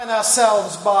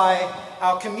Ourselves by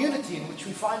our community in which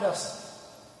we find ourselves.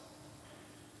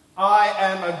 I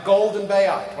am a Golden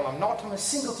Bayite. Well, I'm not. I'm a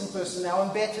Singleton person now.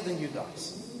 I'm better than you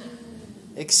guys.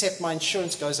 Except my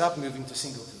insurance goes up moving to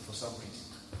Singleton for some reason.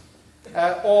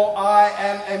 Or I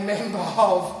am a member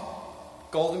of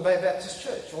Golden Bay Baptist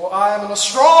Church. Or I am an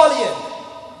Australian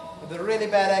with a really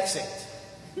bad accent.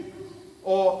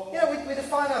 Or, we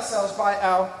define ourselves by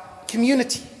our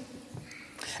community.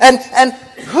 And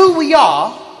who we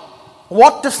are,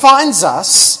 what defines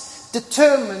us,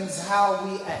 determines how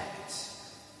we act.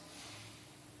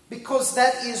 Because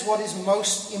that is what is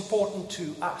most important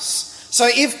to us. So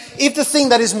if the thing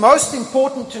that is most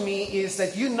important to me is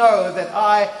that you know that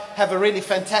I have a really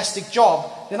fantastic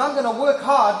job, then I'm going to work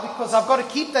hard because I've got to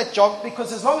keep that job,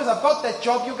 because as long as I've got that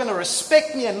job, you're going to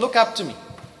respect me and look up to me.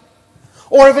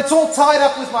 Or if it's all tied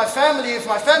up with my family, if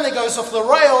my family goes off the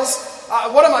rails,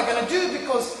 what am I going to do?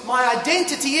 Because my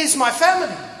identity is my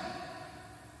family.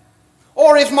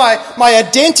 Or if my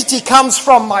identity comes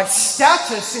from my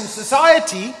status in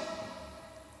society,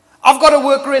 I've got to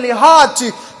work really hard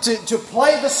to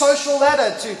play the social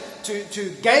ladder, to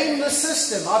game the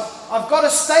system. I've got to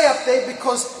stay up there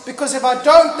because if I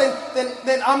don't,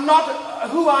 then I'm not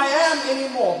who I am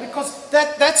anymore, because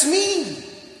that's me.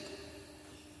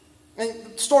 And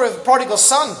the story of the prodigal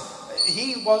son,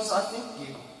 he was, I think,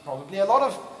 probably a lot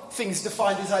of things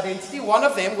defined his identity. One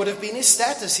of them would have been his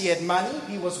status. He had money,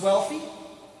 he was wealthy,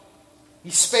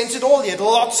 he spent it all, he had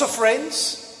lots of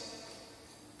friends.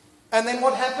 And then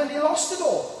what happened? He lost it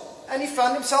all. And he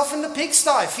found himself in the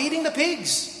pigsty, feeding the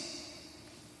pigs.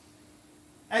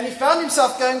 And he found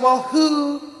himself going, well,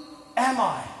 who am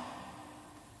I?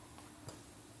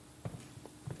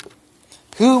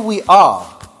 Who we are,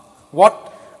 what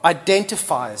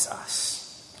identifies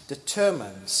us,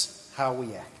 determines how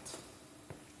we act.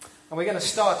 And we're going to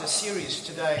start a series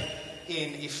today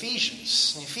in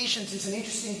Ephesians. And Ephesians is an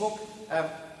interesting book.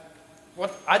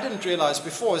 What I didn't realize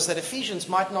before is that Ephesians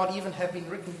might not even have been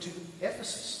written to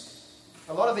Ephesus.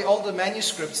 A lot of the older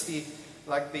manuscripts, the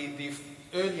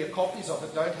earlier copies of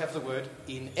it, don't have the word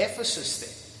in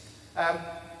Ephesus there.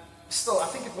 Still, I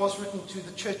think it was written to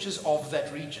the churches of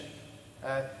that region.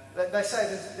 They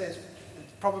say there's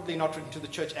probably not written to the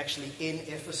church actually in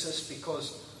Ephesus,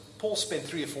 because Paul spent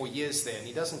 3 or 4 years there, and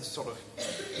he doesn't sort of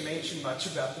mention much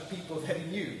about the people that he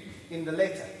knew in the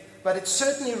letter. But it's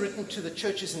certainly written to the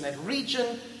churches in that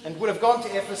region, and would have gone to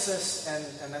Ephesus,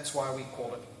 and that's why we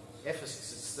call it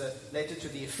Ephesus. It's the letter to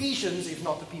the Ephesians, if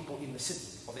not the people in the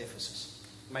city of Ephesus.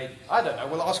 Maybe. I don't know.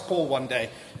 We'll ask Paul one day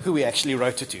who he actually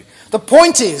wrote it to. The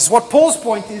point is, what Paul's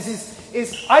point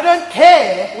is I don't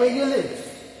care where you live.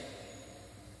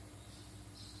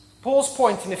 Paul's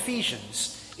point in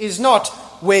Ephesians is not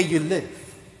where you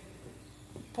live.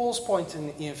 Paul's point in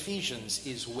Ephesians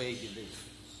is where you live.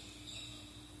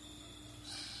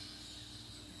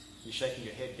 You're shaking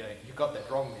your head going, you got that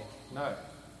wrong, Nick. No.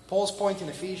 Paul's point in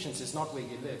Ephesians is not where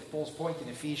you live. Paul's point in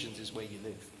Ephesians is where you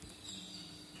live.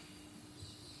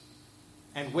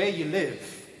 And where you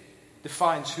live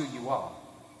defines who you are.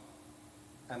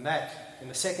 And that, in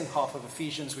the second half of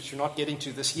Ephesians, which we're not getting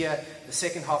to this year, the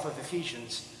second half of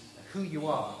Ephesians, who you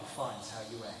are defines how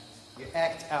you act. You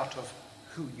act out of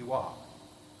who you are.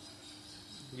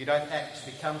 You don't act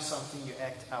to become something, you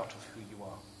act out of who you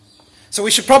are. So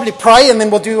we should probably pray, and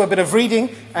then we'll do a bit of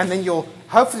reading, and then you'll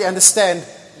hopefully understand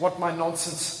what my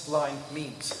nonsense line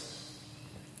means.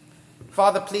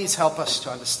 Father, please help us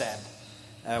to understand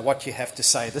what you have to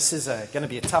say. This is going to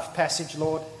be a tough passage,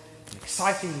 Lord. An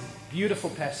exciting, beautiful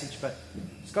passage, but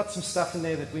it's got some stuff in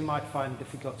there that we might find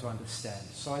difficult to understand.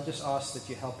 So I just ask that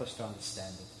you help us to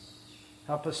understand it.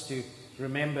 Help us to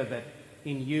remember that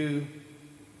in you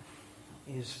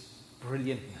is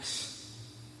brilliantness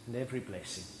and every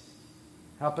blessing.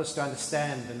 Help us to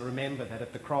understand and remember that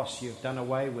at the cross you have done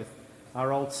away with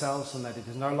our old selves, and that it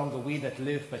is no longer we that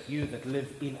live, but you that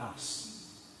live in us,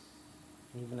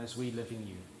 even as we live in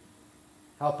you.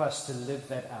 Help us to live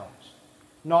that out.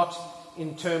 Not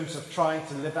in terms of trying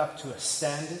to live up to a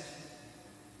standard,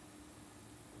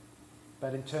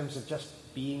 but in terms of just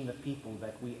being the people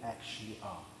that we actually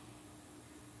are.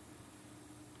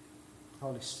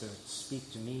 Holy Spirit,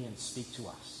 speak to me and speak to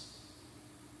us.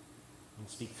 And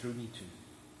speak through me too.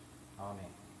 Amen.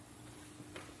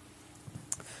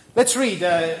 Let's read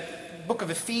the book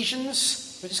of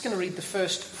Ephesians. We're just going to read the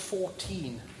first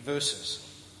 14 verses.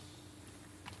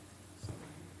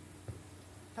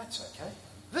 That's okay.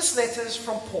 This letter is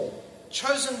from Paul,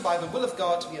 chosen by the will of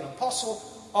God to be an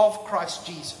apostle of Christ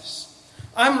Jesus.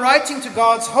 I'm writing to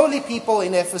God's holy people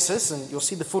in Ephesus, and you'll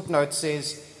see the footnote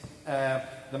says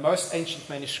the most ancient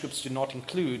manuscripts do not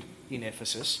include in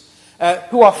Ephesus.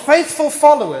 who are faithful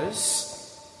followers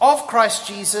of Christ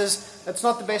Jesus. That's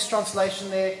not the best translation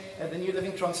there, the New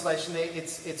Living Translation there.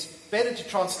 It's better to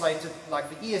translate it like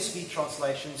the ESV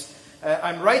translations.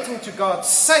 I'm writing to God's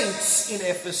saints in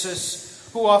Ephesus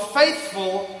who are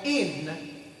faithful in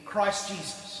Christ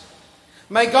Jesus.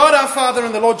 May God our Father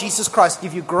and the Lord Jesus Christ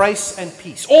give you grace and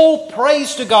peace. All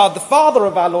praise to God, the Father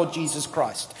of our Lord Jesus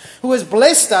Christ, who has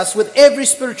blessed us with every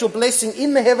spiritual blessing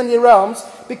in the heavenly realms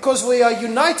because we are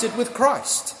united with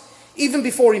Christ. Even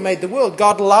before he made the world,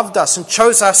 God loved us and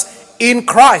chose us in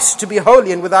Christ to be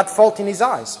holy and without fault in his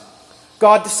eyes.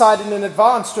 God decided in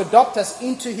advance to adopt us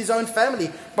into his own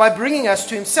family by bringing us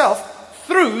to himself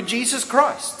through Jesus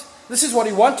Christ. This is what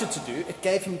he wanted to do. It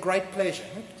gave him great pleasure.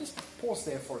 Just pause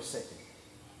there for a second.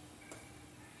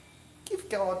 Give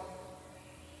God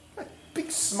a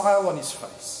big smile on his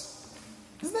face.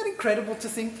 Isn't that incredible to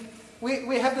think?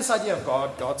 We have this idea of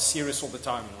God's serious all the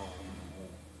time.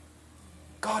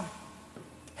 God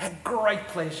had great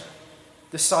pleasure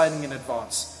deciding in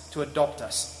advance to adopt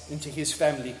us into his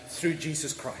family through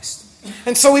Jesus Christ.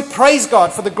 And so we praise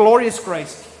God for the glorious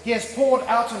grace he has poured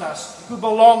out on us who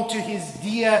belong to his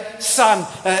dear Son.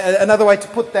 Another way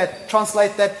to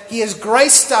translate that, he has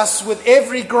graced us with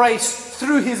every grace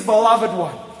through his beloved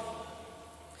one.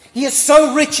 He is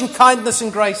so rich in kindness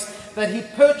and grace that he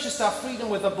purchased our freedom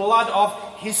with the blood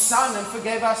of his Son and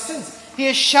forgave our sins. He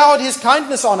has showered his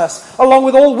kindness on us, along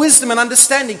with all wisdom and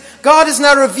understanding. God has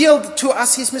now revealed to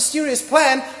us his mysterious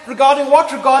plan regarding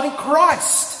what? Regarding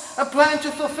Christ. A plan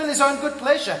to fulfill his own good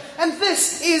pleasure. And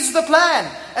this is the plan.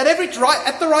 At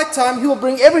the right time, he will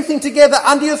bring everything together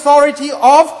under the authority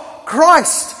of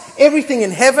Christ. Everything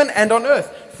in heaven and on earth.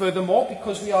 Furthermore,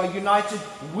 because we are united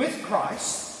with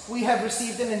Christ, we have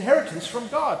received an inheritance from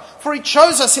God. For he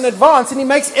chose us in advance and he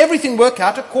makes everything work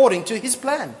out according to his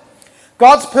plan.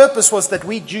 God's purpose was that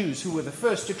we Jews, who were the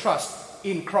first to trust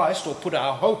in Christ or put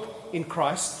our hope in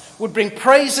Christ, would bring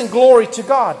praise and glory to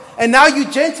God. And now you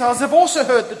Gentiles have also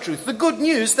heard the truth, the good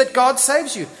news that God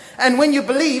saves you. And when you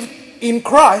believed in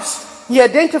Christ, he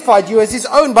identified you as his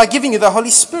own by giving you the Holy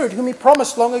Spirit, whom he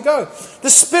promised long ago. The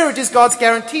Spirit is God's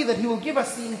guarantee that he will give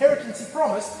us the inheritance he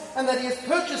promised and that he has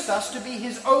purchased us to be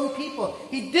his own people.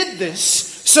 He did this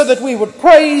so that we would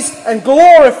praise and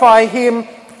glorify him.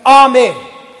 Amen.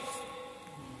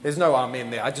 There's no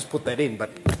amen there. I just put that in, but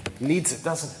it needs it,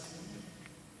 doesn't it?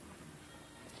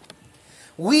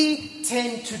 We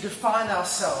tend to define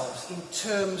ourselves in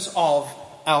terms of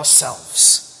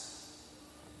ourselves.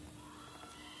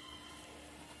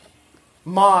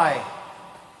 My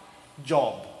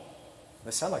job.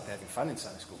 They sound like they're having fun in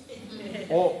Sunday school.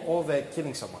 Or they're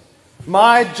killing someone.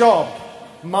 My job,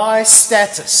 my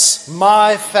status,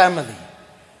 my family.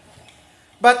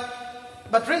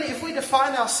 But really, if we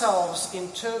define ourselves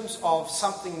in terms of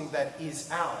something that is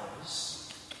ours,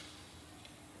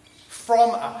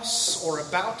 from us or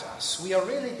about us, we are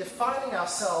really defining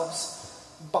ourselves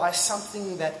by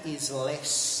something that is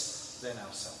less than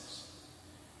ourselves.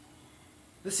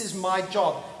 This is my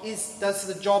job. Does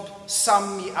the job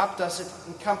sum me up? Does it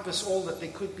encompass all that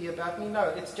there could be about me? No,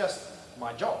 it's just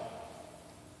my job.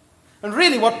 And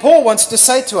really what Paul wants to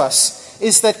say to us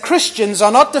is that Christians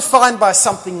are not defined by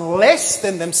something less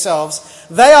than themselves.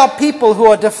 They are people who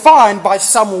are defined by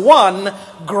someone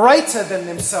greater than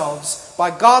themselves,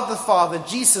 by God the Father,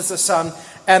 Jesus the Son,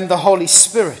 and the Holy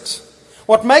Spirit.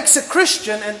 What makes a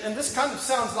Christian, and this kind of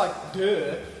sounds like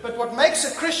duh, but what makes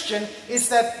a Christian is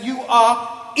that you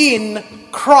are in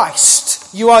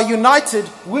Christ. You are united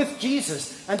with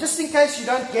Jesus. And just in case you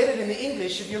don't get it in the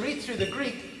English, if you read through the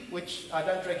Greek, which I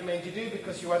don't recommend you do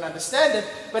because you won't understand it,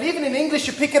 but even in English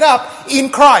you pick it up, in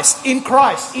Christ, in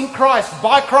Christ, in Christ,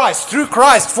 by Christ, through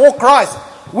Christ, for Christ,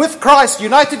 with Christ,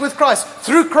 united with Christ,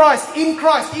 through Christ, in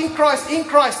Christ, in Christ, in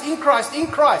Christ, in Christ, in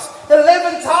Christ.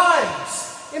 11 times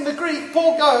in the Greek,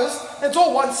 Paul goes, and it's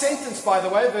all one sentence, by the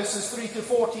way, verses 3 to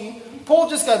 14. Paul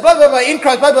just goes, blah, blah, blah, in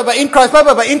Christ, blah, blah, blah, in Christ, blah,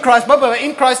 blah, blah, in Christ, blah, blah, blah,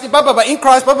 in Christ, blah, blah, blah, in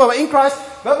Christ, blah, blah, blah, in Christ,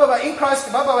 blah, blah, blah, in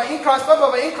Christ, blah, blah, blah, in Christ, blah, blah,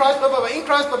 blah, in Christ, blah, blah, blah, in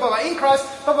Christ, blah, blah, blah, in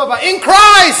Christ, blah, blah, blah, in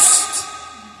Christ.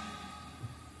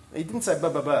 He didn't say blah,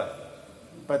 blah, blah,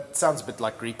 but it sounds a bit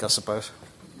like Greek, I suppose.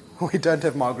 We don't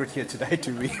have Margaret here today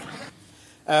to read.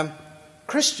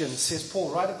 Christians, says Paul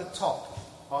right at the top,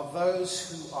 are those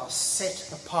who are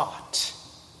set apart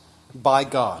by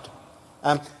God.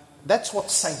 That's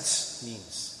what saints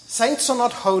means. Saints are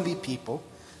not holy people.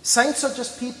 Saints are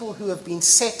just people who have been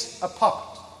set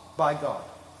apart by God.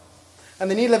 And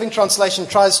the New Living Translation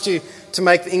tries to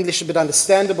make the English a bit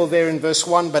understandable there in verse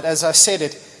 1, but as I said,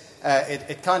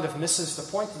 it kind of misses the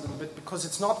point a little bit, because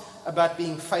it's not about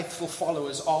being faithful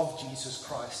followers of Jesus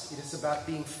Christ. It is about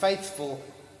being faithful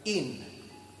in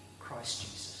Christ. Christ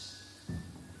Jesus.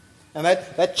 And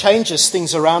that changes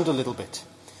things around a little bit.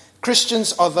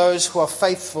 Christians are those who are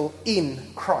faithful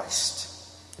in Christ.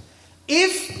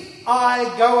 If I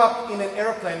go up in an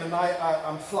aeroplane and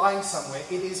I'm flying somewhere,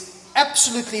 it is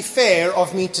absolutely fair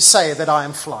of me to say that I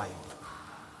am flying.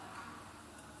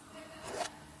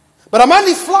 But I'm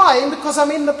only flying because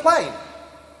I'm in the plane.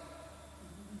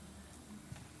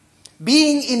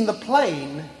 Being in the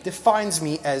plane defines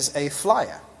me as a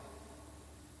flyer.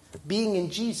 Being in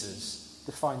Jesus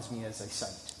defines me as a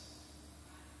saint.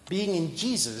 Being in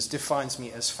Jesus defines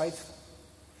me as faithful.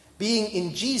 Being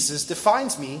in Jesus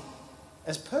defines me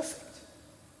as perfect.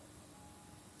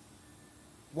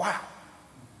 Wow.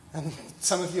 And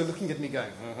some of you are looking at me going,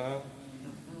 uh-huh.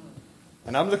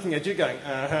 And I'm looking at you going,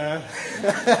 uh-huh.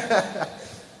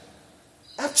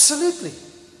 Absolutely.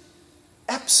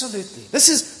 Absolutely. This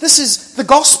is the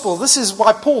gospel. This is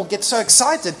why Paul gets so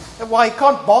excited and why he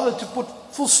can't bother to put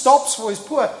full stops for his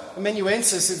poor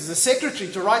amanuensis, the secretary,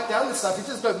 to write down the stuff. He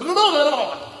just goes,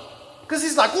 because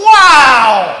he's like,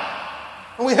 wow!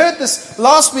 And we heard this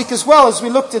last week as well as we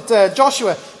looked at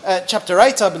Joshua chapter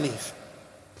 8, I believe.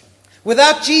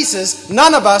 Without Jesus,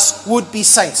 none of us would be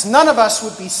saints. None of us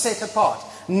would be set apart.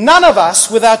 None of us,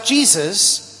 without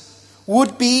Jesus,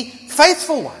 would be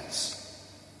faithful ones.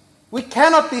 We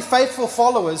cannot be faithful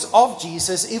followers of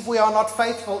Jesus if we are not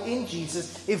faithful in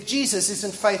Jesus, if Jesus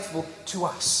isn't faithful to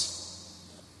us.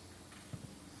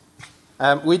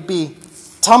 We'd be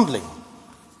tumbling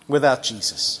without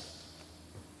Jesus.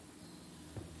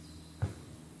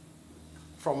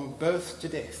 From birth to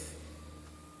death.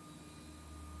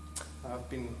 I've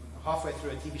been halfway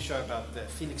through a TV show about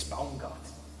Felix Baumgart.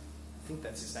 I think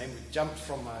that's his name. We jumped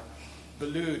from a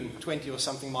balloon 20 or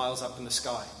something miles up in the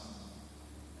sky.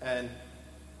 And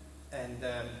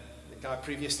the guy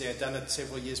previously had done it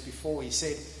several years before. He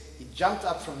said he jumped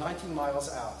up from 19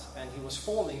 miles out and he was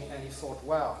falling and he thought,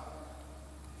 wow,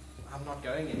 I'm not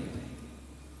going anywhere.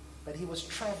 But he was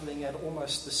traveling at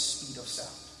almost the speed of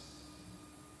sound.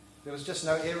 There was just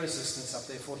no air resistance up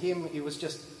there. For him, it was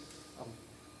just,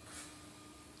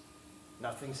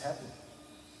 nothing's happening.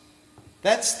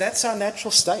 That's our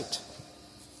natural state.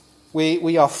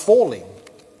 We are falling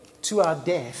to our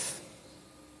death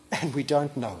and we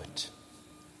don't know it.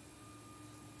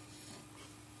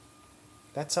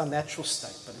 That's our natural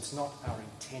state, but it's not our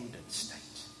intended state.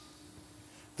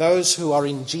 Those who are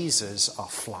in Jesus are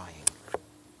flying.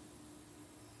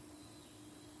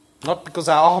 Not because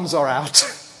our arms are out,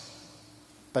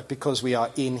 but because we are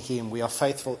in Him. We are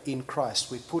faithful in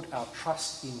Christ. We put our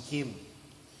trust in Him.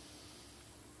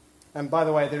 And by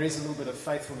the way, there is a little bit of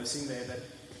faithfulness in there that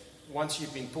once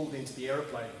you've been pulled into the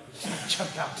aeroplane, you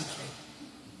jump out again.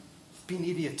 You'd be an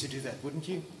idiot to do that, wouldn't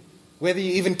you? Whether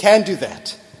you even can do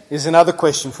that is another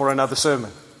question for another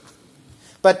sermon.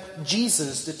 But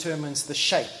Jesus determines the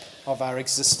shape of our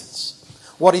existence.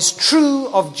 What is true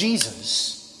of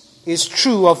Jesus is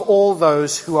true of all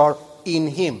those who are in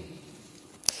Him.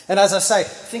 And as I say,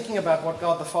 thinking about what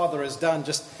God the Father has done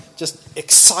just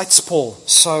excites Paul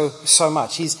so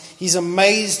much. He's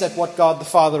amazed at what God the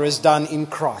Father has done in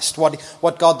Christ,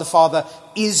 what God the Father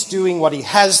is doing, what He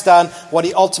has done, what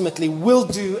He ultimately will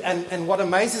do. And what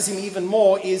amazes him even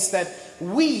more is that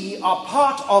we are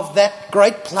part of that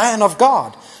great plan of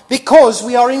God because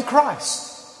we are in Christ.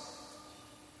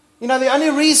 You know, the only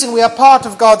reason we are part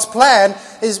of God's plan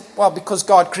is, well, because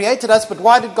God created us. But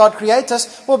why did God create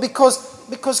us? Well,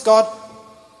 because God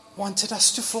wanted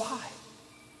us to fly.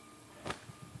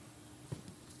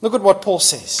 Look at what Paul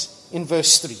says in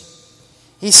verse 3.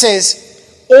 He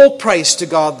says, all praise to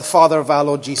God, the Father of our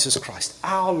Lord Jesus Christ,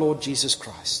 our Lord Jesus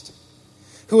Christ,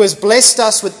 who has blessed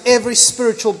us with every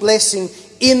spiritual blessing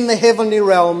in the heavenly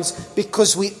realms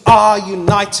because we are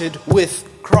united with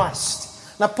Christ.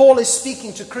 Now, Paul is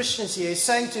speaking to Christians here. He's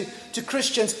saying to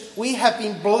Christians, we have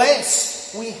been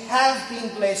blessed. We have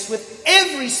been blessed with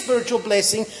every spiritual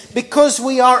blessing because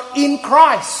we are in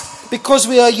Christ, because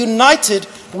we are united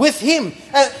with Him.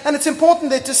 And it's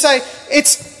important there to say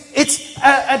it's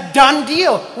a done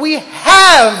deal. We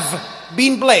have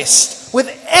been blessed with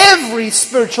every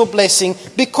spiritual blessing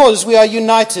because we are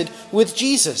united with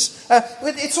Jesus.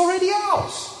 It's already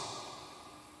ours.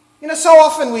 You know, so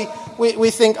often we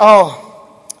think, oh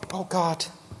God,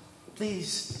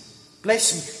 please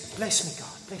bless me,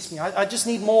 God, bless me. I just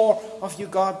need more of you,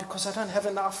 God, because I don't have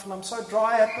enough and I'm so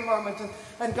dry at the moment.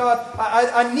 And God,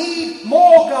 I need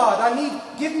more,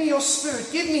 God. Give me your Spirit.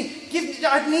 Give me,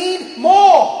 I need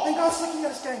more. And God's looking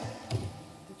at us going,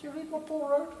 did you read what Paul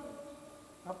wrote?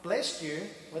 I blessed you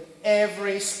with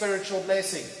every spiritual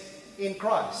blessing in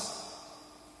Christ.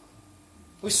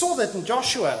 We saw that in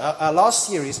Joshua, our last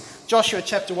series, Joshua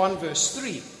chapter 1, verse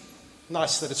 3.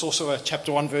 Nice that it's also a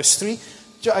chapter 1, verse 3.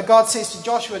 God says to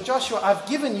Joshua, Joshua, I've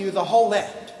given you the whole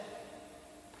land.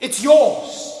 It's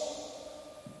yours.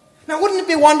 Now, wouldn't it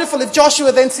be wonderful if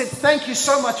Joshua then said, thank you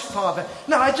so much, Father.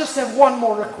 Now, I just have one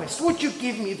more request. Would you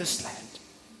give me this land?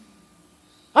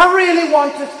 I really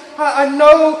want it. I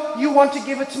know you want to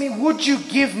give it to me. Would you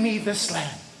give me this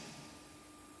land?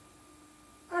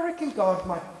 I reckon God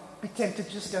might be tempted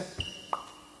to just go,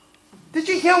 did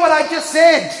you hear what I just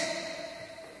said?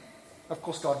 Of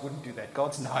course, God wouldn't do that.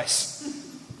 God's nice.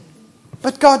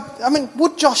 But God,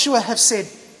 would Joshua have said,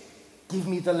 give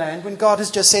me the land, when God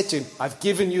has just said to him, I've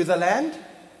given you the land?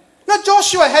 No,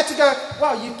 Joshua had to go,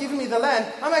 wow, you've given me the land.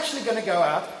 I'm actually going to go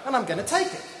out and I'm going to take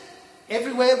it.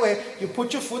 Everywhere where you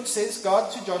put your foot, says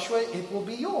God to Joshua, it will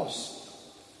be yours.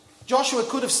 Joshua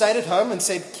could have stayed at home and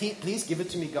said, please give it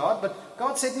to me, God. But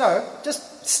God said, no,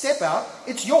 just step out.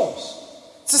 It's yours.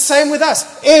 It's the same with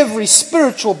us. Every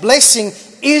spiritual blessing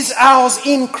is ours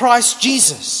in Christ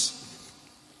Jesus.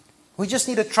 We just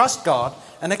need to trust God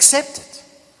and accept it.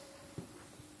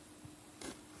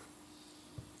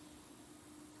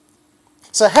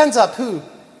 So hands up, who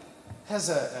has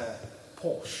a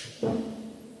Porsche?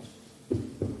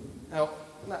 No,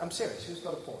 I'm serious. Who's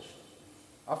got a Porsche?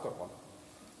 I've got one.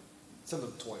 It's a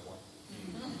little toy one.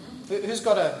 Who's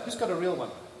got a real one?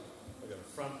 I've got a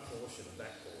front Porsche and a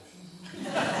back Porsche.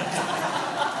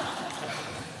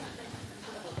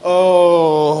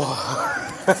 Oh.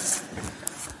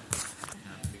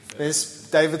 There's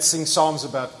David sings psalms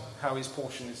about how his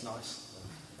portion is nice.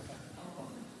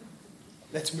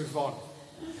 Let's move on.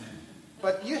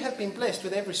 But you have been blessed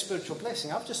with every spiritual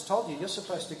blessing. I've just told you, you're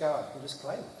supposed to go out and just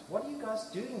claim it. What are you guys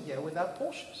doing here without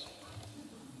Porsches?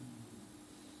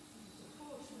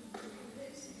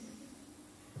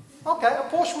 Okay, a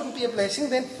Porsche wouldn't be a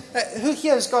blessing. Then who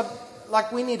here has got,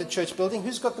 like we need a church building,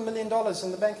 who's got the $1 million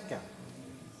in the bank account?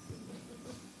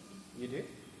 You do?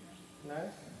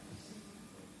 No?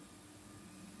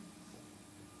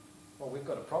 Well, we've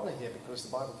got a problem here because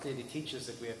the Bible clearly teaches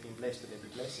that we have been blessed with every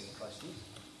blessing in Christ Jesus.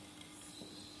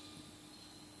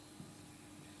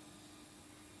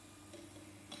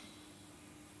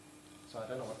 So I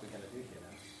don't know what we're going to do here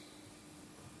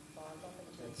now.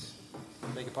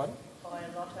 Beg your pardon? Buy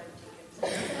a lotto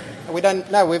ticket. We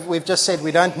don't. No, we've just said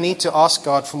we don't need to ask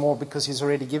God for more because He's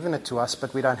already given it to us,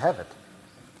 but we don't have it.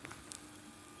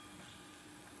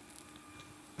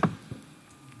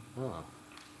 Oh.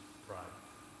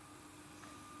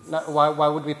 No, why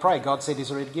would we pray? God said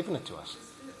He's already given it to us.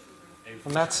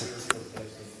 And that's it.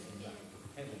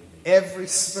 Every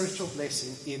spiritual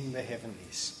blessing in the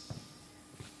heavenlies.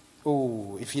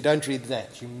 Oh, if you don't read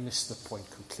that, you miss the point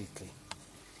completely.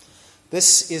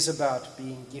 This is about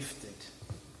being gifted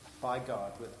by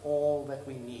God with all that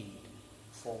we need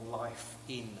for life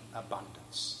in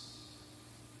abundance.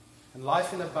 And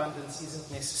life in abundance isn't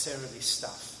necessarily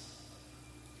stuff.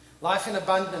 Life in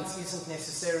abundance isn't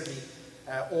necessarily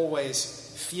always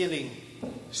feeling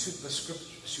super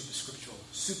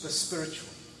spiritual.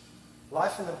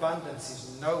 Life in abundance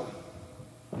is knowing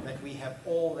that we have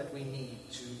all that we need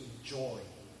to enjoy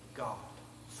God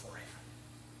forever.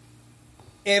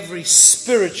 Every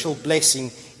spiritual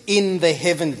blessing in the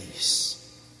heavenlies.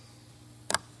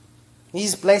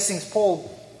 These blessings,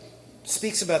 Paul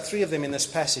speaks about 3 of them in this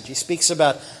passage. He speaks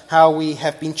about how we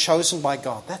have been chosen by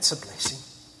God. That's a blessing.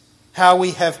 How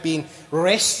we have been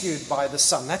rescued by the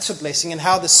Son. That's a blessing. And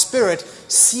how the Spirit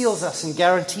seals us and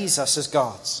guarantees us as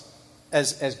God's,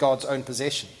 as God's own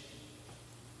possession.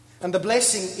 And the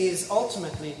blessing is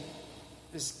ultimately,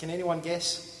 can anyone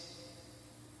guess?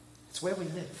 It's where we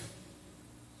live.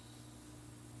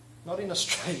 Not in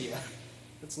Australia.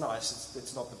 It's nice.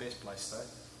 It's not the best place though.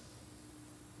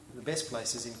 The best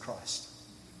place is in Christ.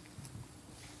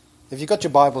 If you've got your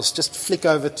Bibles, just flick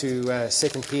over to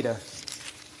 2 Peter.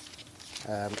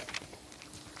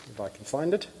 If I can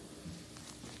find it.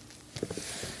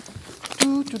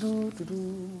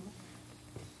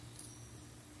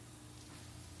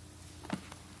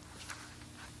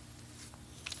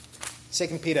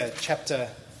 2 Peter chapter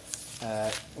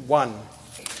 1.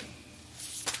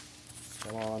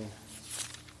 Come on.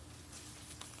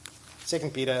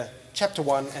 2 Peter chapter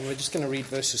 1, and we're just going to read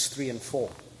verses 3 and 4.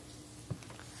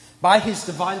 By His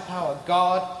divine power,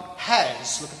 God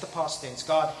has, look at the past tense,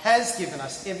 God has given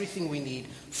us everything we need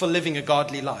for living a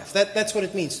godly life. That's what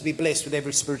it means to be blessed with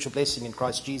every spiritual blessing in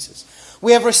Christ Jesus.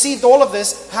 We have received all of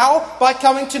this. How? By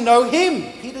coming to know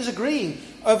Him. Peter's agreeing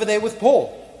over there with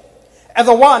Paul. And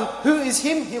the one who is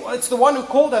Him, it's the one who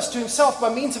called us to Himself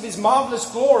by means of His marvelous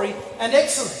glory and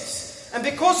excellence. And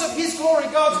because of His glory,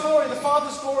 God's glory, the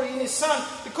Father's glory in His Son,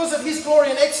 because of His glory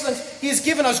and excellence, He has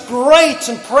given us great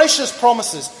and precious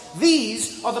promises.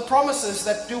 These are the promises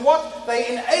that do what? They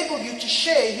enable you to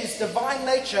share His divine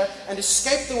nature and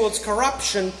escape the world's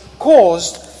corruption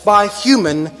caused by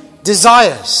human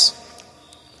desires.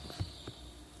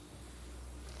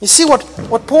 You see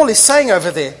what Paul is saying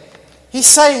over there? He's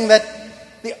saying that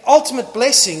the ultimate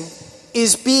blessing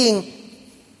is being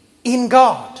in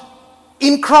God,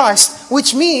 in Christ,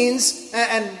 which means,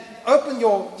 and open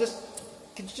your,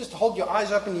 could you just hold your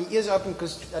eyes open, your ears open,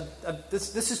 because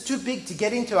this is too big to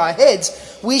get into our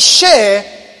heads. We share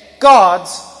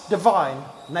God's divine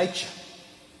nature.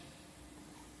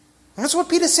 And that's what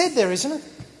Peter said there, isn't it?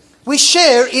 We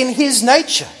share in His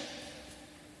nature.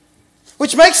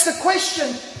 Which makes the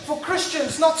question for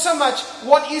Christians not so much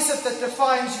what is it that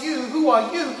defines you, who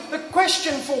are you? The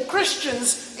question for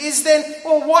Christians is then,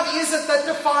 well, what is it that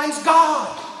defines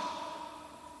God?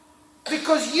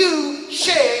 Because you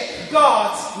share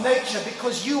God's nature,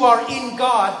 because you are in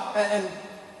God, and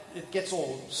it gets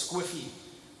all squiffy,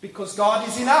 because God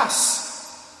is in us.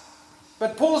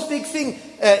 But Paul's big thing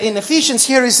in Ephesians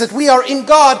here is that we are in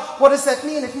God. What does that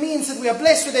mean? It means that we are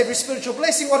blessed with every spiritual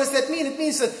blessing. What does that mean? It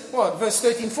means that, verse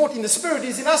 13, 14, the Spirit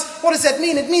is in us. What does that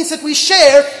mean? It means that we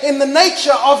share in the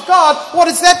nature of God. What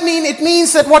does that mean? It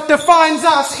means that what defines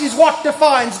us is what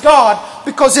defines God.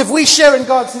 Because if we share in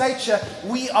God's nature,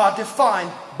 we are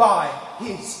defined by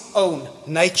His own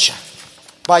nature,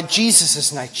 by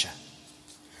Jesus' nature.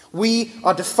 We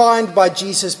are defined by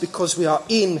Jesus because we are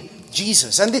in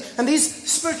Jesus. And these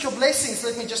spiritual blessings,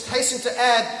 let me just hasten to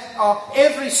add, are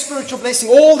every spiritual blessing,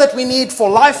 all that we need for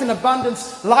life in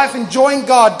abundance, life enjoying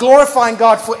God, glorifying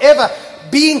God forever,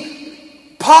 being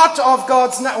part of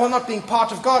God's, not being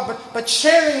part of God, but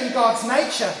sharing in God's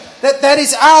nature. That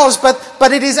is ours,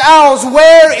 but it is ours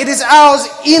where? It is ours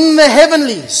in the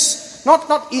heavenlies.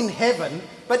 Not in heaven,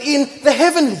 but in the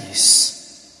heavenlies.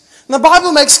 And the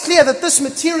Bible makes clear that this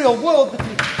material world that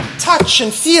we touch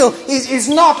and feel is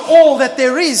not all that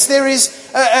there is. There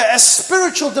is a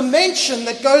spiritual dimension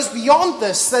that goes beyond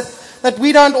this, that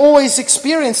we don't always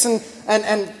experience,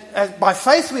 and by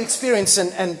faith we experience.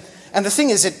 And the thing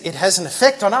is, it has an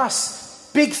effect on us.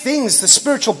 Big things, the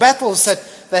spiritual battles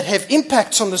that have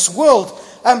impacts on this world.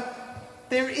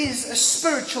 There is a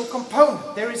spiritual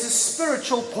component. There is a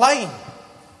spiritual plane.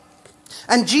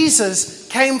 And Jesus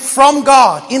came from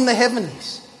God in the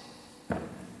heavenlies,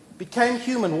 became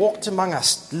human, walked among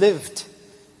us, lived,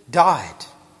 died,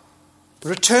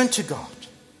 returned to God,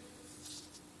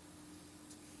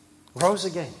 rose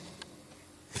again.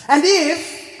 And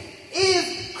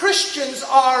if Christians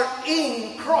are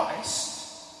in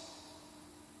Christ,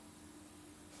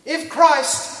 if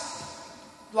Christ,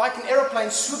 like an aeroplane,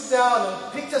 swooped down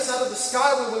and picked us out of the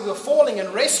sky where we were falling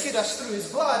and rescued us through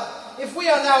His blood, if we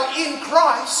are now in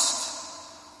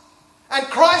Christ, and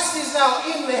Christ is now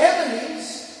in the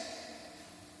heavenlies,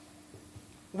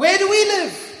 where do we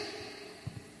live?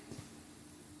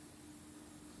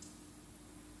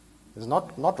 It's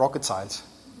not rocket science.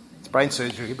 It's brain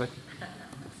surgery, but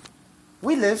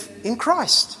we live in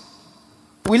Christ.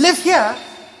 We live here,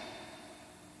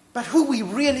 but who we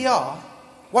really are,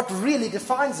 what really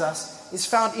defines us, is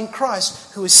found in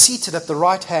Christ, who is seated at the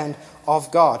right hand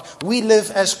of God. We live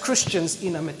as Christians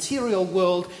in a material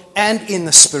world and in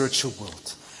the spiritual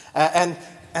world.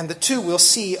 And the two we'll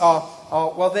see are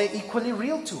they're equally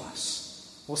real to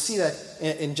us. We'll see that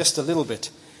in just a little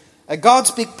bit.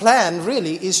 God's big plan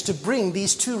really is to bring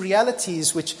these two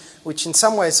realities, which in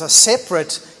some ways are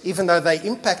separate, even though they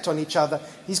impact on each other.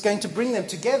 He's going to bring them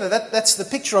together. That's the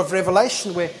picture of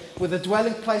Revelation, where the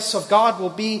dwelling place of God will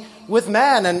be with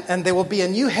man, and there will be a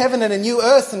new heaven and a new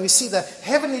earth, and we see the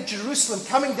heavenly Jerusalem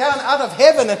coming down out of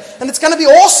heaven, and it's going to be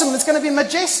awesome, it's going to be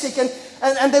majestic,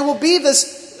 and there will be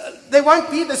this, there won't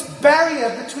be this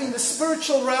barrier between the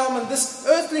spiritual realm and this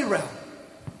earthly realm.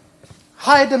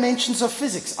 Higher dimensions of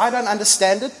physics. I don't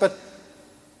understand it, but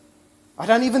I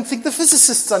don't even think the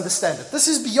physicists understand it. This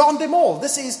is beyond them all.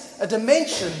 This is a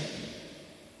dimension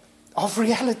of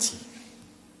reality.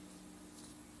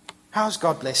 How has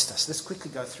God blessed us? Let's quickly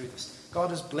go through this.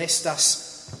 God has blessed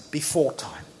us before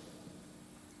time.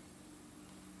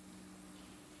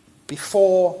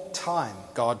 Before time,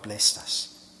 God blessed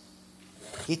us.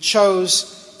 He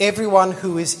chose everyone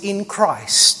who is in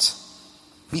Christ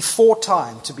before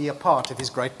time to be a part of His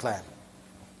great plan.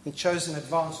 He chose in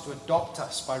advance to adopt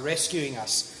us by rescuing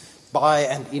us by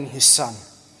and in His Son.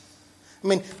 I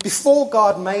mean, before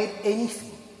God made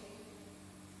anything,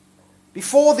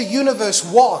 before the universe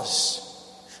was,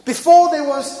 before there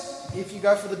was, if you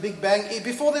go for the Big Bang,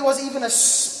 before there was even a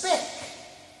speck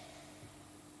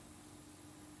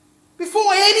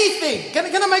Before anything.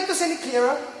 Can I make this any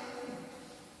clearer?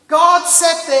 God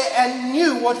sat there and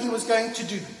knew what he was going to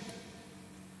do.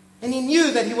 And he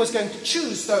knew that he was going to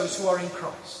choose those who are in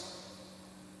Christ.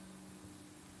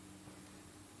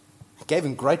 It gave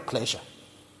him great pleasure.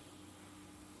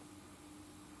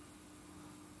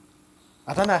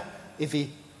 I don't know if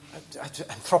he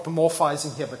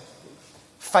anthropomorphizing here, but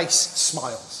face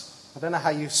smiles. I don't know how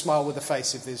you smile with a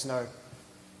face if there's no...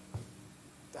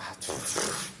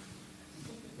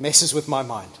 messes with my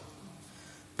mind.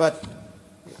 But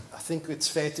I think it's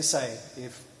fair to say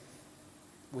if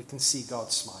we can see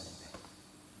God smiling there,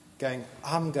 going,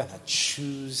 I'm going to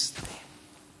choose them.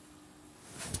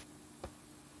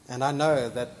 And I know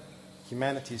that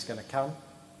humanity is going to come.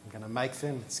 I'm going to make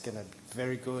them. It's going to be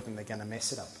very good, and they're going to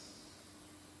mess it up.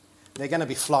 They're going to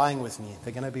be flying with me.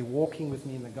 They're going to be walking with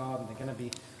me in the garden. They're going to be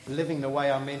living the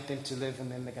way I meant them to live, and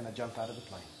then they're going to jump out of the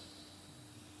plane.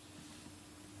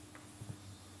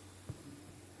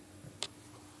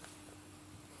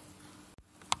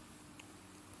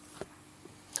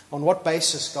 On what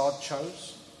basis God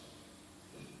chose?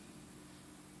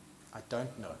 I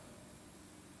don't know.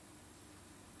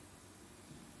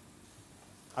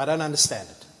 I don't understand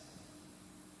it.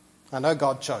 I know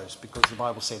God chose because the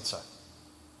Bible said so.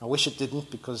 I wish it didn't,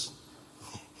 because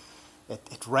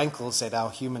it rankles at our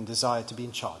human desire to be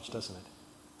in charge, doesn't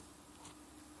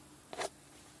it?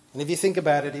 And if you think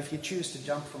about it, if you choose to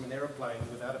jump from an aeroplane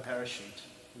without a parachute,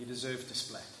 you deserve to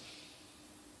splat.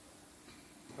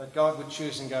 But God would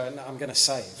choose and go, no, I'm going to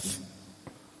save.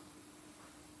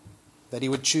 That he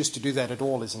would choose to do that at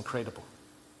all is incredible.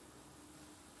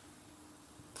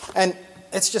 And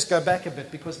let's just go back a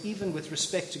bit, because even with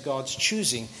respect to God's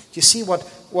choosing, do you see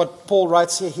what Paul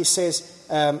writes here? He says,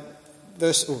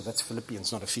 that's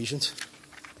Philippians, not Ephesians.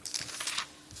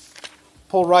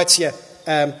 Paul writes here,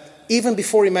 even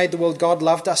before he made the world, God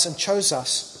loved us and chose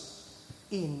us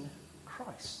in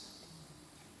Christ.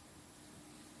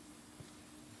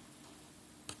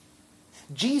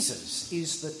 Jesus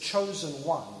is the chosen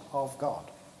one of God.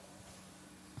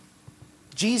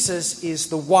 Jesus is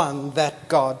the one that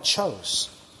God chose.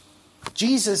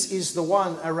 Jesus is the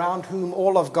one around whom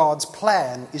all of God's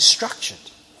plan is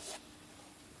structured.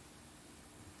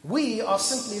 We are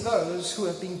simply those who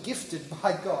have been gifted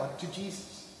by God to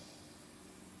Jesus.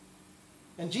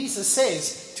 And Jesus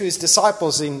says to his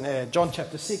disciples in John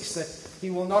chapter 6 that he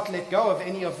will not let go of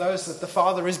any of those that the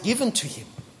Father has given to him.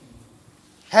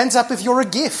 Hands up if you're a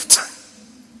gift.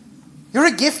 You're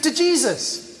a gift to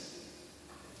Jesus.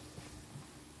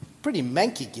 Pretty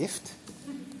manky gift.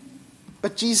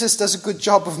 But Jesus does a good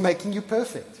job of making you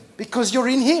perfect because you're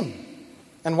in him.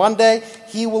 And one day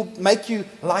he will make you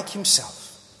like himself.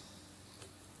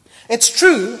 It's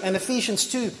true, and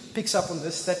Ephesians 2 picks up on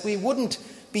this, that we wouldn't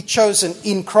be chosen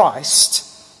in Christ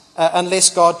unless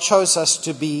God chose us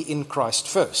to be in Christ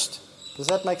first. Does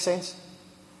that make sense?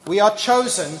 We are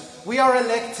chosen, we are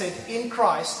elected in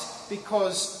Christ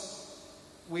because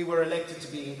we were elected to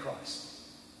be in Christ.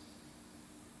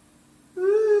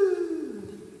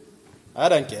 I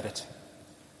don't get it.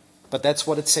 But that's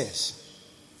what it says.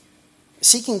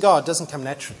 Seeking God doesn't come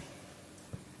naturally.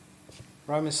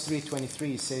 Romans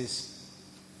 3:23 says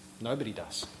nobody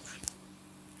does.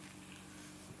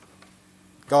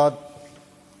 God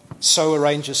so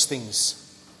arranges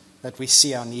things that we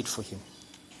see our need for him.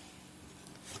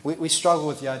 We struggle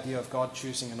with the idea of God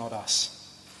choosing and not us.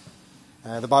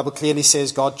 The Bible clearly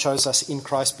says God chose us in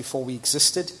Christ before we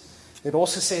existed. It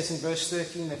also says in verse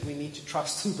 13 that we need to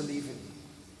trust and believe in him.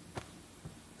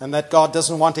 And that God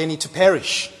doesn't want any to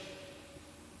perish.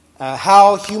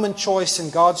 How human choice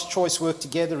and God's choice work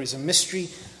together is a mystery.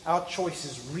 Our choice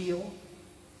is real.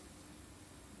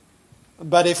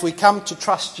 But if we come to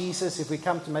trust Jesus, if we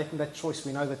come to making that choice,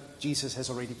 we know that Jesus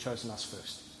has already chosen us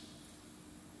first.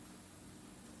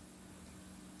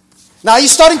 Now, you're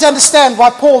starting to understand why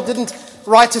Paul didn't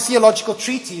write a theological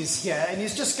treatise here. And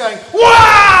he's just going,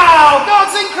 wow,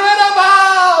 God's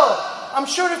incredible! I'm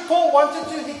sure if Paul wanted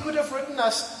to, he could have written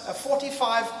us a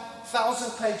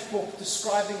 45,000-page book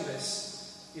describing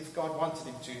this, if God wanted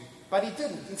him to. But he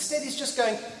didn't. Instead, he's just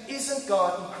going, isn't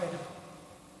God incredible?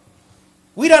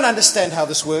 We don't understand how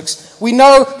this works. We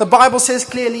know the Bible says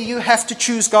clearly you have to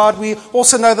choose God. We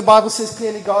also know the Bible says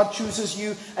clearly God chooses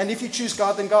you. And if you choose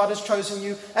God, then God has chosen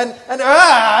you. And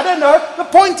I don't know. The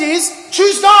point is,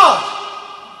 choose God.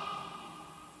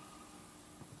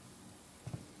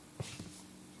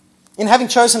 In having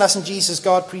chosen us in Jesus,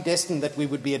 God predestined that we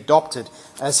would be adopted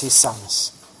as his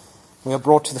sons. We are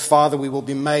brought to the Father. We will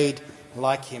be made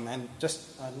like him. And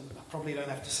I probably don't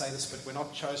have to say this, but we're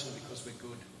not chosen because we're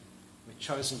good. We're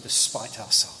chosen despite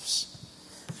ourselves.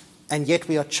 And yet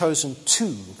we are chosen to,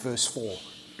 verse 4,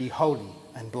 be holy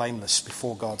and blameless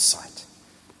before God's sight.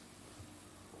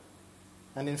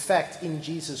 And in fact, in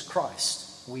Jesus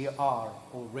Christ, we are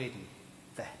already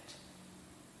that.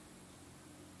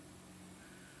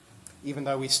 Even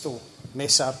though we still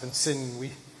mess up and sin,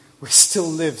 we still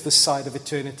live this side of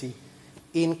eternity.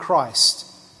 In Christ,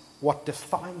 what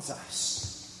defines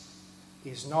us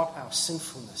is not our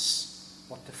sinfulness.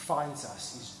 What defines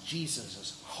us is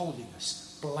Jesus'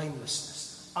 holiness,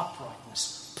 blamelessness,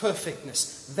 uprightness,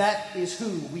 perfectness. That is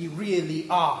who we really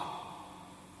are.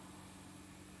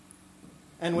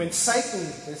 And when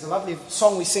Satan, there's a lovely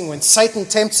song we sing, when Satan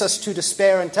tempts us to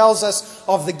despair and tells us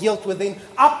of the guilt within,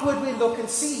 upward we look and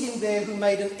see him there who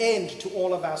made an end to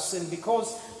all of our sin.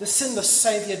 Because the sinless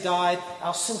Savior died,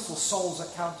 our sinful souls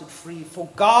are counted free. For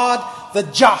God, the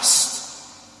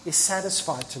just, is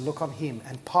satisfied to look on him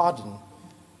and pardon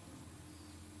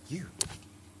you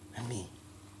and me.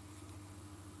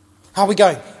 How are we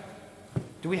going?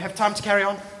 Do we have time to carry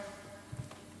on?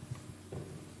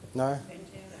 No?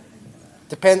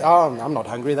 I'm not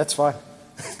hungry, that's fine.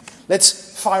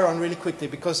 Let's fire on really quickly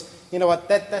because, you know what,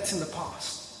 that's in the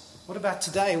past. What about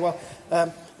today? Well,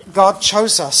 God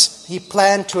chose us. He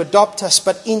planned to adopt us,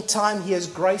 but in time He has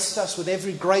graced us with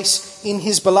every grace in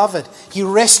His beloved. He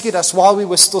rescued us while we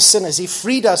were still sinners. He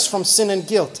freed us from sin and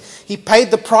guilt. He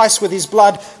paid the price with His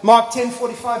blood. Mark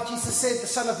 10:45, Jesus said, the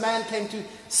Son of Man came to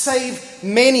save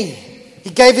many. He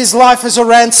gave His life as a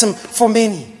ransom for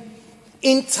many.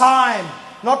 In time,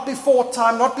 not before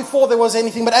time, not before there was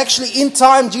anything, but actually in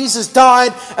time, Jesus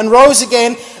died and rose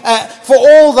again for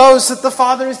all those that the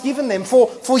Father has given them.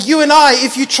 For you and I,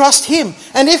 if you trust Him.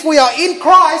 And if we are in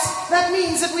Christ, that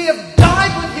means that we have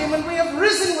died with Him and we have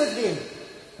risen with Him.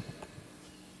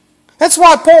 That's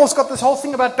why Paul's got this whole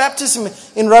thing about baptism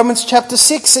in Romans chapter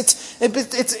 6.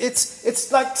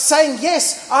 It's like saying,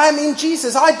 yes, I am in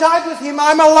Jesus. I died with Him.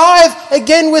 I'm alive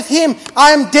again with Him.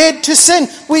 I am dead to sin.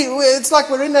 It's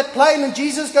like we're in that plane and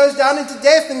Jesus goes down into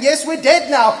death and yes, we're dead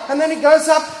now. And then He goes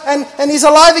up and He's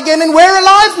alive again and we're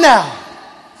alive now.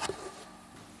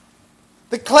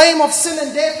 The claim of sin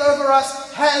and death over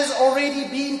us has already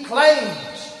been claimed.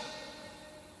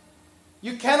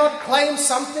 You cannot claim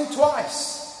something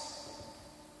twice.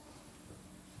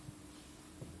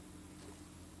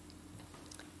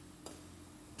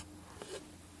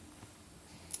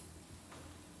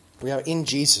 We are in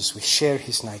Jesus. We share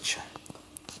His nature.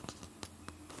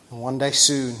 And one day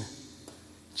soon,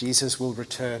 Jesus will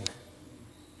return.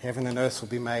 Heaven and earth will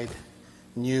be made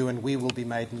new, and we will be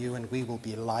made new, and we will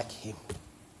be like Him.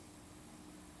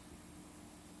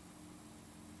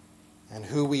 And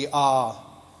who we are,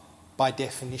 by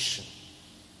definition,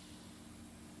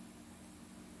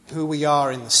 who we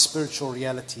are in the spiritual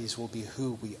realities will be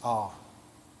who we are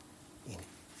in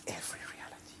every reality.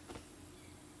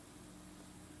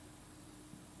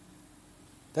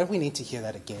 Don't we need to hear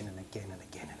that again and again and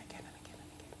again and again and again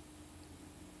and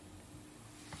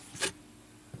again?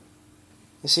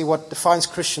 You see, what defines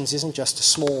Christians isn't just a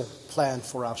small plan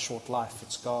for our short life.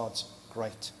 It's God's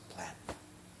great plan,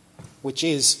 which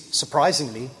is,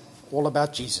 surprisingly, all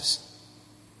about Jesus.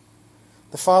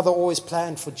 The Father always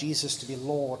planned for Jesus to be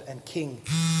Lord and King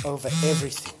over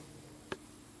everything.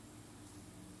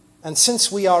 And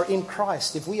since we are in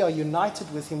Christ, if we are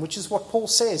united with Him, which is what Paul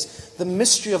says, the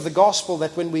mystery of the gospel,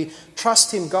 that when we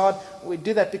trust Him, God, we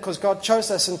do that because God chose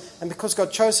us, and because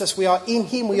God chose us, we are in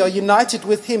Him, we are united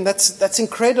with Him. That's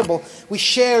incredible. We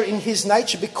share in His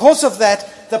nature. Because of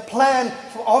that, the plan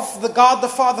of the God the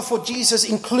Father for Jesus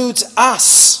includes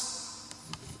us,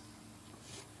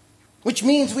 which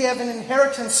means we have an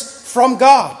inheritance from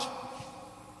God.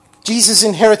 Jesus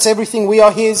inherits everything. We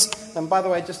are His. And by the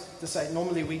way, just to say,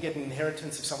 normally we get an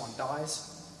inheritance if someone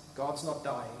dies. God's not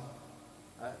dying.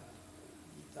 I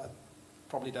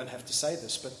probably don't have to say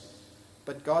this,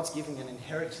 but God's giving an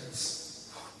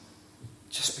inheritance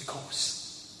just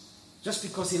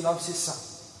because He loves His Son.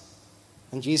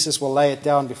 And Jesus will lay it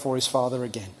down before His Father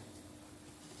again.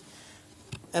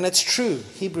 And it's true.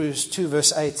 Hebrews 2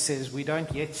 verse 8 says, we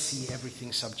don't yet see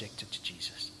everything subjected to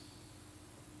Jesus.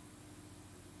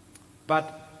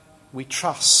 But we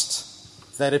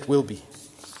trust that it will be.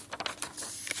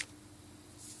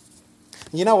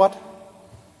 You know what?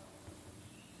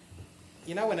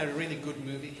 You know when a really good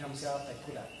movie comes out, they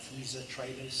put out teaser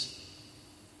trailers?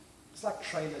 It's like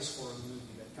trailers for a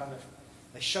movie.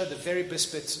 They show the very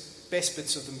best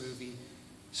bits of the movie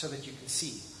so that you can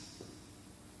see.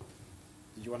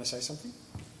 Did you want to say something?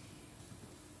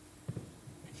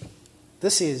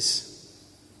 This is,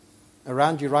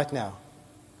 around you right now,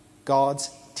 God's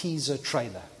teaser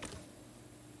trailer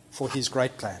for His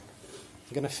great plan.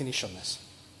 I'm going to finish on this.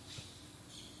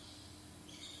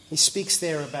 He speaks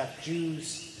there about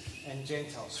Jews and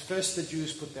Gentiles. First the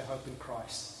Jews put their hope in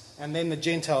Christ, and then the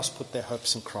Gentiles put their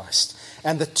hopes in Christ.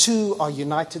 And the two are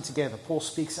united together. Paul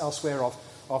speaks elsewhere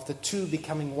of the two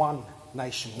becoming one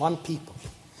nation, one people.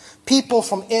 People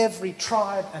from every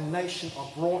tribe and nation are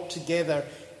brought together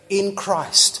in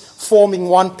Christ, forming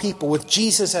one people with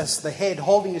Jesus as the head,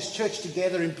 holding his church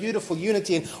together in beautiful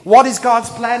unity. And what is God's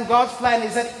plan? God's plan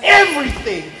is that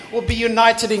everything will be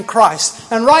united in Christ.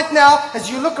 And right now,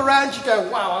 as you look around, you go,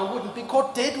 wow, I wouldn't be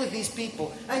caught dead with these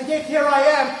people. And yet here I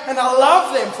am, and I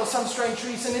love them for some strange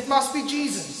reason. It must be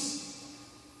Jesus.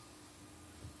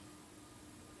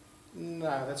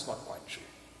 No, that's not quite true.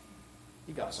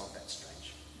 You guys aren't that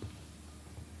strange.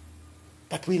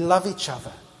 But we love each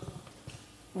other.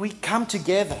 We come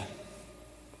together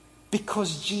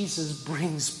because Jesus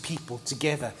brings people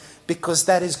together. Because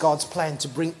that is God's plan, to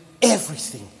bring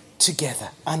everything together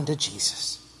under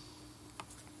Jesus.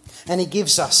 And he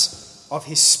gives us of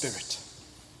his Spirit.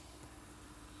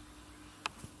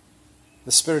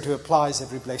 The Spirit who applies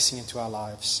every blessing into our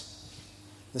lives.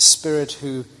 The Spirit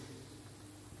who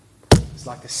is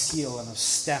like a seal and a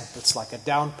stamp. It's like a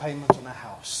down payment on a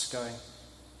house. Going,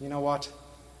 you know what?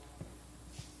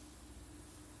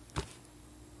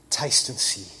 Taste and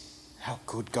see how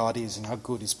good God is and how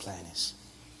good his plan is.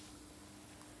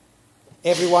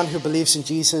 Everyone who believes in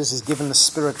Jesus is given the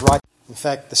Spirit right. In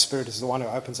fact, the Spirit is the one who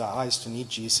opens our eyes to need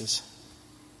Jesus.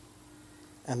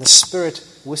 And the Spirit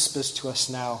whispers to us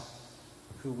now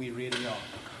who we really are.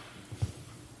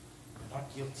 We're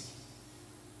not guilty.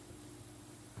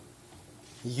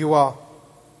 You are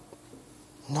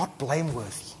not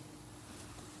blameworthy.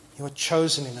 You are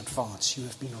chosen in advance. You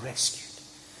have been rescued.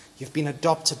 You've been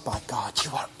adopted by God.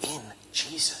 You are in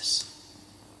Jesus.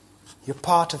 You're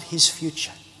part of his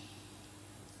future.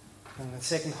 And in the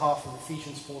second half of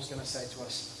Ephesians, Paul's going to say to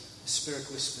us, the Spirit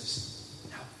whispers,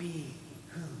 now be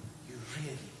who you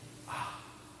really are.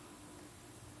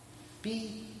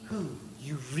 Be who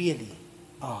you really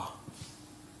are.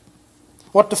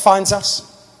 What defines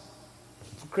us?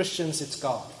 For Christians, it's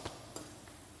God.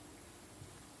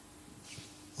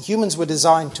 Humans were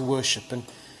designed to worship,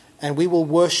 and we will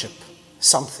worship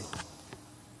something.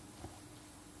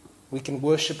 We can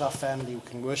worship our family, we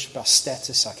can worship our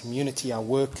status, our community, our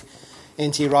work.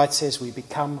 N.T. Wright says we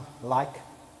become like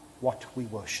what we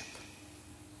worship.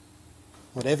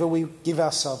 Whatever we give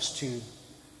ourselves to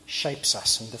shapes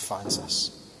us and defines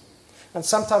us. And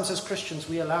sometimes as Christians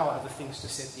we allow other things to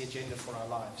set the agenda for our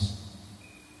lives.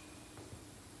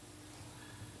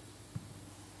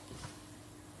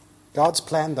 God's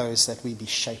plan, though, is that we be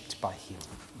shaped by him.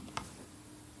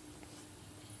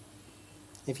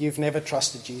 If you've never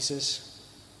trusted Jesus,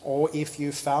 or if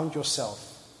you found yourself,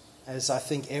 as I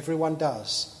think everyone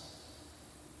does,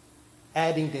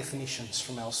 adding definitions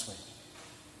from elsewhere,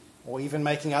 or even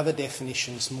making other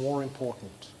definitions more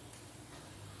important,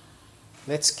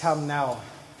 let's come now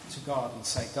to God and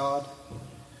say, God,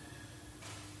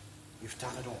 you've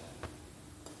done it all.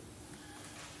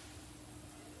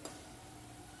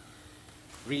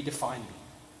 Redefine me.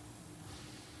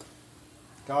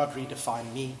 God,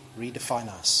 redefine me, redefine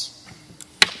us.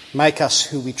 Make us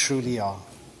who we truly are.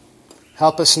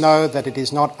 Help us know that it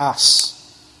is not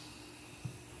us,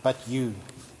 but you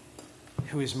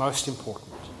who is most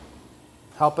important.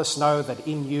 Help us know that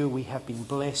in you we have been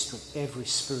blessed with every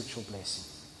spiritual blessing.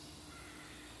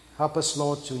 Help us,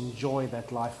 Lord, to enjoy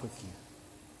that life with you.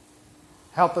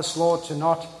 Help us, Lord, to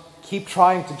not keep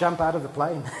trying to jump out of the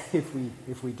plane if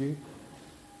we do.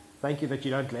 Thank you that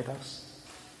you don't let us.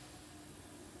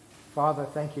 Father,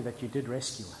 thank you that you did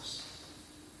rescue us.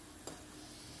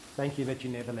 Thank you that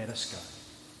you never let us go.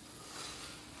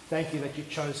 Thank you that you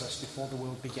chose us before the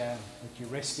world began, that you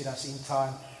rescued us in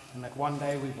time, and that one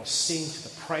day we will sing to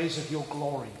the praise of your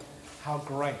glory. How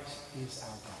great is our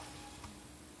God.